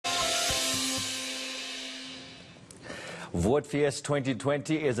Woordfees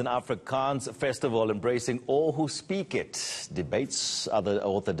 2020 is an Afrikaans festival embracing all who speak it. Debates, other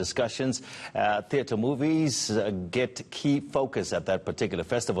author discussions, theatre movies get key focus at that particular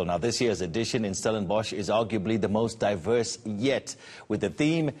festival. Now, this year's edition in Stellenbosch is arguably the most diverse yet, with the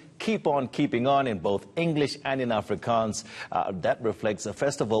theme Keep on Keeping On in both English and in Afrikaans. That reflects a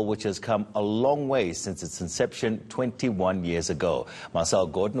festival which has come a long way since its inception 21 years ago. Marcelle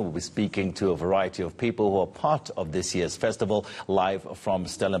Gordon will be speaking to a variety of people who are part of this year's festival live from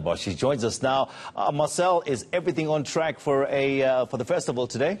Stellenbosch. She joins us now. Marcelle, is everything on track for the festival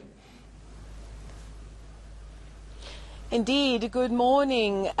today? Indeed. Good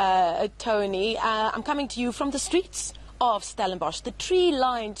morning, Tony. I'm coming to you from the streets of Stellenbosch, the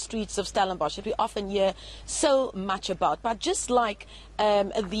tree-lined streets of Stellenbosch that we often hear so much about. But just like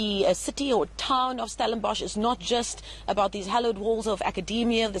the city or town of Stellenbosch is not just about these hallowed walls of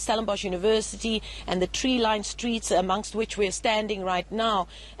academia, the Stellenbosch University and the tree-lined streets amongst which we're standing right now.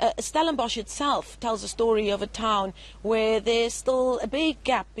 Stellenbosch itself tells a story of a town where there's still a big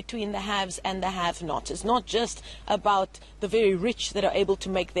gap between the haves and the have-nots. It's not just about the very rich that are able to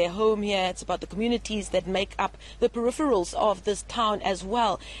make their home here. It's about the communities that make up the peripherals of this town as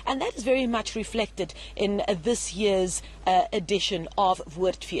well. And that is very much reflected in this year's edition of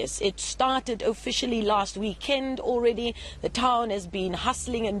Woordfees. It started officially last weekend already. The town has been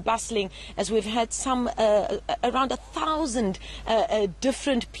hustling and bustling as we've had some around 1,000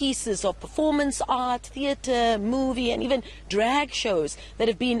 different pieces of performance art, theatre, movie and even drag shows that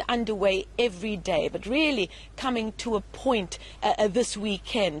have been underway every day, but really coming to a point this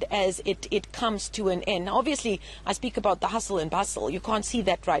weekend as it comes to an end. Now, obviously, I speak about the hustle and bustle. You can't see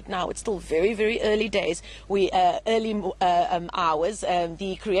that right now. It's still very, very early days. Early hours.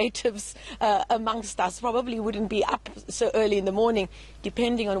 The creatives amongst us probably wouldn't be up so early in the morning,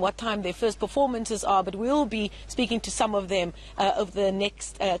 depending on what time their first performances are, but we'll be speaking to some of them over the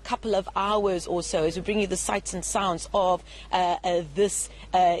next couple of hours or so as we bring you the sights and sounds of this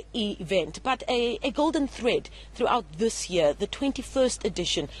event. But a golden thread throughout this year, the 21st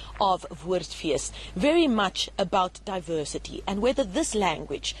edition of Woordfees, very much about diversity and whether this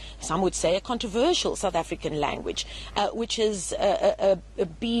language, some would say a controversial South African language, which has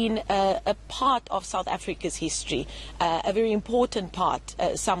been a part of South Africa's history, a very important part,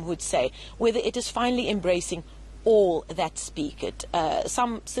 some would say, whether it is finally embracing all that speak it.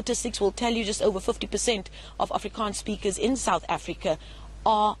 Some statistics will tell you just over 50% of Afrikaans speakers in South Africa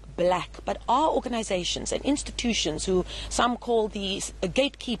are black, but are organizations and institutions who some call the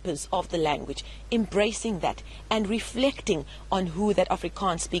gatekeepers of the language embracing that and reflecting on who that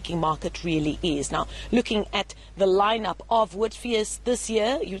Afrikaans speaking market really is. Now, looking at the lineup of Woordfees this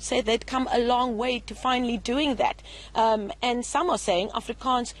year, you'd say they'd come a long way to finally doing that, and some are saying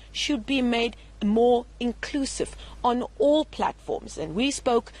Afrikaans should be made more inclusive on all platforms. And we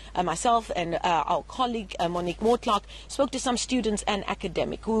spoke, myself and our colleague Monique Mortlock, spoke to some students and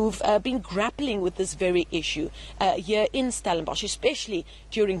academics who've been grappling with this very issue here in Stellenbosch, especially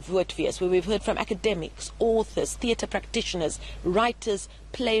during Woordfees, where we've heard from academics, authors, theatre practitioners, writers,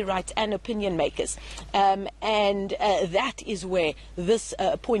 playwrights and opinion makers. And that is where this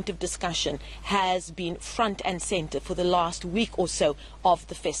point of discussion has been front and centre for the last week or so of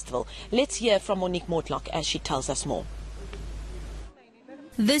the festival. Let's hear from Monique Mortlock as she tells us more.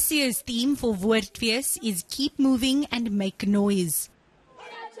 This year's theme for Woordfees is Keep Moving and Make Noise.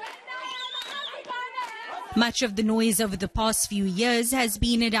 Much of the noise over the past few years has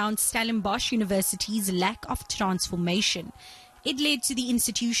been around Stellenbosch University's lack of transformation. It led to the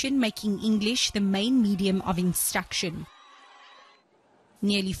institution making English the main medium of instruction.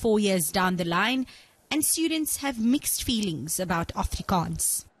 Nearly 4 years down the line, and students have mixed feelings about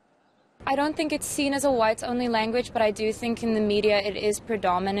Afrikaans. I don't think it's seen as a whites-only language, but I do think in the media it is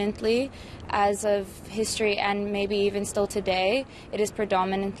predominantly, as of history and maybe even still today, it is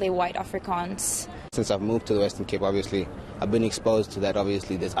predominantly white Afrikaans. Since I've moved to the Western Cape, obviously, I've been exposed to that.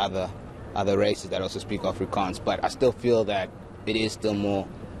 Obviously, there's other races that also speak Afrikaans, but I still feel that it is still more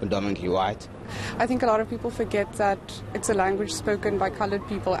predominantly white. I think a lot of people forget that it's a language spoken by coloured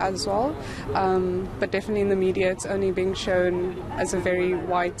people as well, but definitely in the media it's only being shown as a very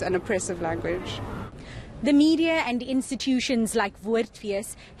white and oppressive language. The media and institutions like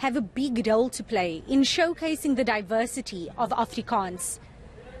Woordfees have a big role to play in showcasing the diversity of Afrikaans.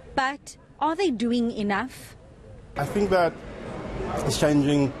 But are they doing enough? I think that it's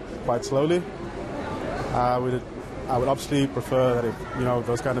changing quite slowly. I would obviously prefer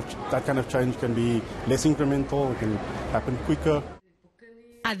that if, that kind of change can be less incremental, it can happen quicker.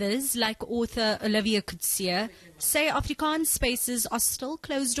 Others, like author Olivia Coetzee, say Afrikaans spaces are still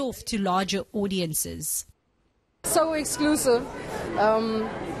closed off to larger audiences. So exclusive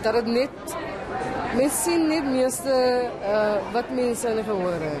dat het net mens sien net meeste wat mense hulle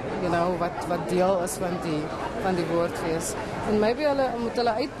gehoor het, you know, wat deel is van die woordfees. En maybe hulle moet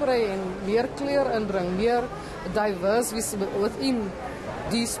hulle uitbrei en meer kleur inbring, meer diverse within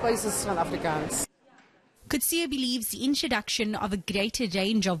these spaces van Afrikaans. Coetzee believes the introduction of a greater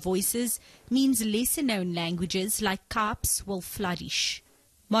range of voices means lesser-known languages like Kaaps will flourish.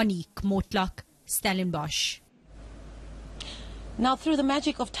 Monique Mortlock, Stellenbosch. Now, through the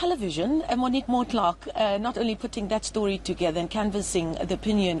magic of television, Monique Mortlock, not only putting that story together and canvassing the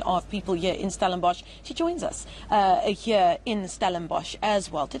opinion of people here in Stellenbosch, she joins us here in Stellenbosch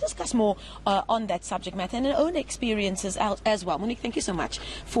as well to discuss more on that subject matter and her own experiences as well. Monique, thank you so much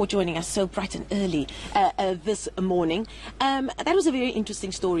for joining us so bright and early this morning. That was a very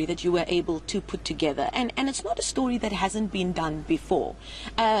interesting story that you were able to put together, and it's not a story that hasn't been done before.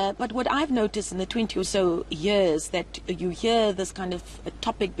 But what I've noticed in the 20 or so years that you hear this kind of a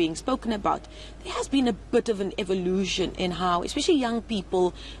topic being spoken about, there has been a bit of an evolution in how, especially young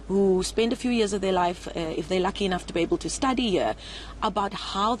people who spend a few years of their life, if they're lucky enough to be able to study here, about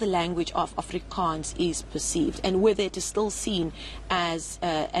how the language of Afrikaans is perceived and whether it is still seen as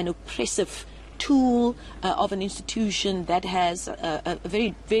an oppressive tool of an institution that has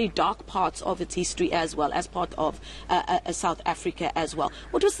very, very dark parts of its history as well as part of South Africa as well.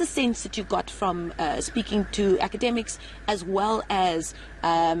 What was the sense that you got from speaking to academics as well as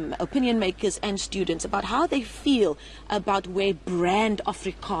opinion makers and students about how they feel about where brand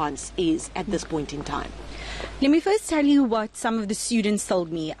Afrikaans is at this point in time? Let me first tell you what some of the students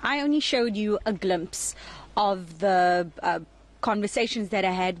told me. I only showed you a glimpse of the conversations that I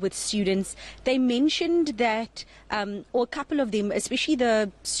had with students. They mentioned that, or a couple of them, especially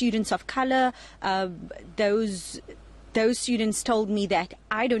the students of color, those students told me that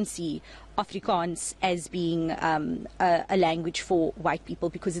I don't see Afrikaans as being a language for white people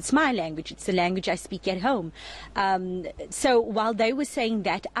because it's my language. It's the language I speak at home. So while they were saying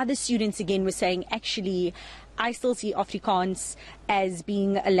that, other students again were saying, actually, I still see Afrikaans as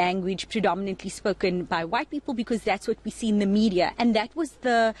being a language predominantly spoken by white people because that's what we see in the media. And that was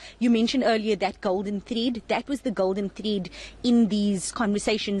you mentioned earlier that golden thread. That was the golden thread in these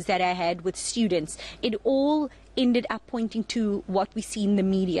conversations that I had with students. It all ended up pointing to what we see in the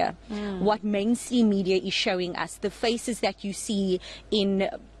media, what mainstream media is showing us, the faces that you see in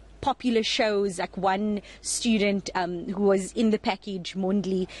popular shows. Like one student who was in the package,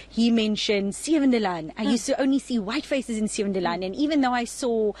 Mondli, he mentioned Sevendelaan. I used to only see white faces in Sevendelaan, and even though I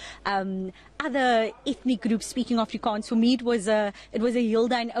saw other ethnic groups speaking Afrikaans, for me it was a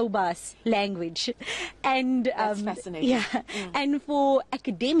Hilda and Ouba's language. And that's fascinating. Yeah. And for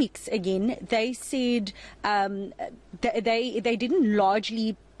academics, again, they said they didn't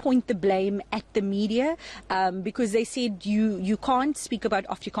largely point the blame at the media because they said you can't speak about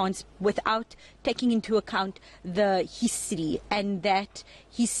Afrikaans without taking into account the history, and that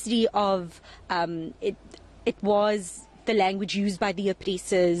history of it was the language used by the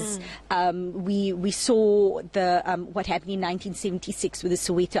oppressors. We saw what happened in 1976 with the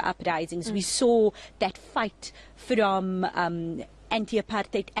Soweto uprisings. We saw that fight from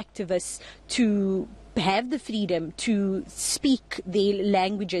anti-apartheid activists to have the freedom to speak their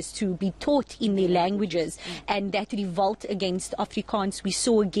languages, to be taught in their languages, and that revolt against Afrikaans we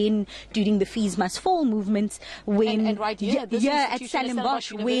saw again during the Fees Must Fall movements when and right here, at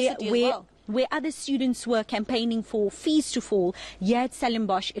Stellenbosch, where other students were campaigning for fees to fall. Here at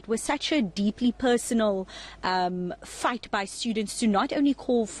Stellenbosch, it was such a deeply personal fight by students to not only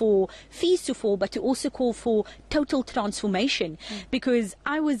call for fees to fall, but to also call for total transformation. Because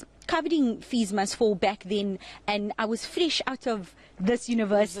I was covering Fees Must Fall back then, and I was fresh out of this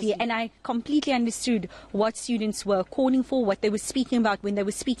university, and I completely understood what students were calling for, what they were speaking about when they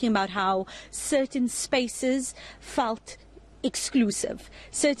were speaking about how certain spaces felt exclusive.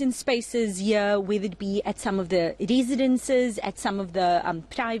 Certain spaces here, whether it be at some of the residences, at some of the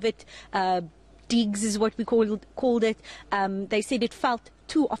private digs is what we called it, they said it felt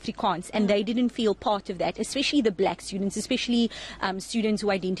too Afrikaans, and they didn't feel part of that, especially the black students, especially students who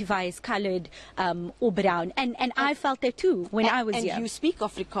identify as coloured or brown. And I felt that too when I was here. And you speak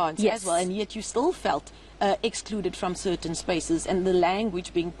Afrikaans Yes. as well, and yet you still felt excluded from certain spaces, and the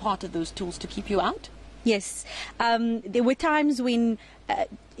language being part of those tools to keep you out? Yes. There were times when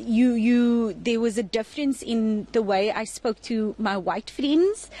there was a difference in the way I spoke to my white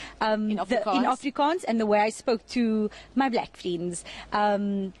friends in Afrikaans and the way I spoke to my black friends.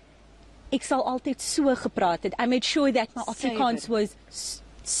 Ek sal altyd so gepraat het. I made sure that my Afrikaans was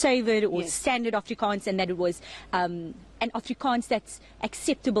savored or standard Afrikaans, and that it was and Afrikaans that's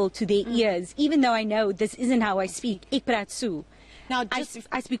acceptable to their ears, even though I know this isn't how I speak. Ek praat so. Now,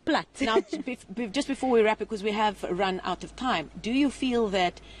 I speak plat. Now, just before we wrap, because we have run out of time, do you feel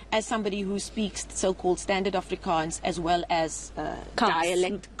that as somebody who speaks so-called standard Afrikaans as well as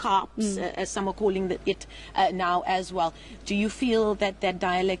dialect, Kaaps, as some are calling it now as well, do you feel that that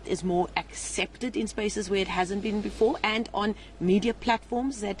dialect is more accepted in spaces where it hasn't been before, and on media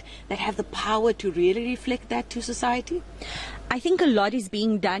platforms that have the power to really reflect that to society? I think a lot is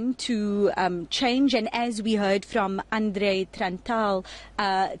being done to change, and as we heard from Andre Trantal,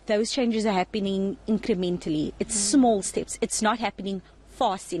 those changes are happening incrementally. It's small steps. It's not happening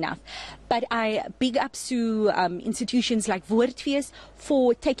fast enough. But I big ups to institutions like Woordfees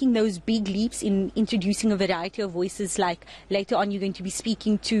for taking those big leaps in introducing a variety of voices. Like later on, you're going to be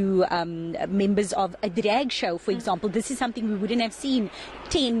speaking to members of a drag show, for example. This is something we wouldn't have seen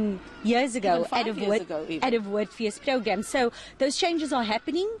 10 years ago at a Woordfees program. So those changes are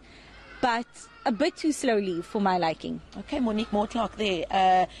happening, but a bit too slowly for my liking. Okay, Monique Mortlock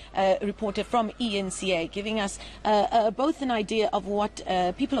there, reporter from ENCA, giving us both an idea of what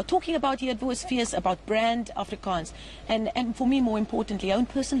people are talking about here at Woordfees about brand Afrikaans, and for me, more importantly, her own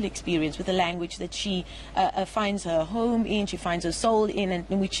personal experience with the language that she finds her home in, she finds her soul in, and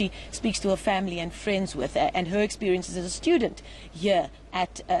in which she speaks to her family and friends with, and her experiences as a student here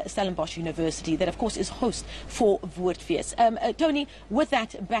at Stellenbosch University, that of course is host for Woordfees. Tony, with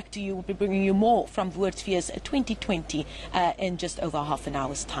that, back to you. We'll be bringing you more from Woordfees 2020 in just over half an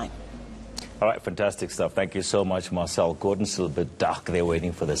hour's time. All right, fantastic stuff. Thank you so much, Marcelle Gordon. Still a bit dark there,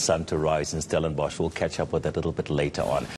 waiting for the sun to rise in Stellenbosch. We'll catch up with that a little bit later on.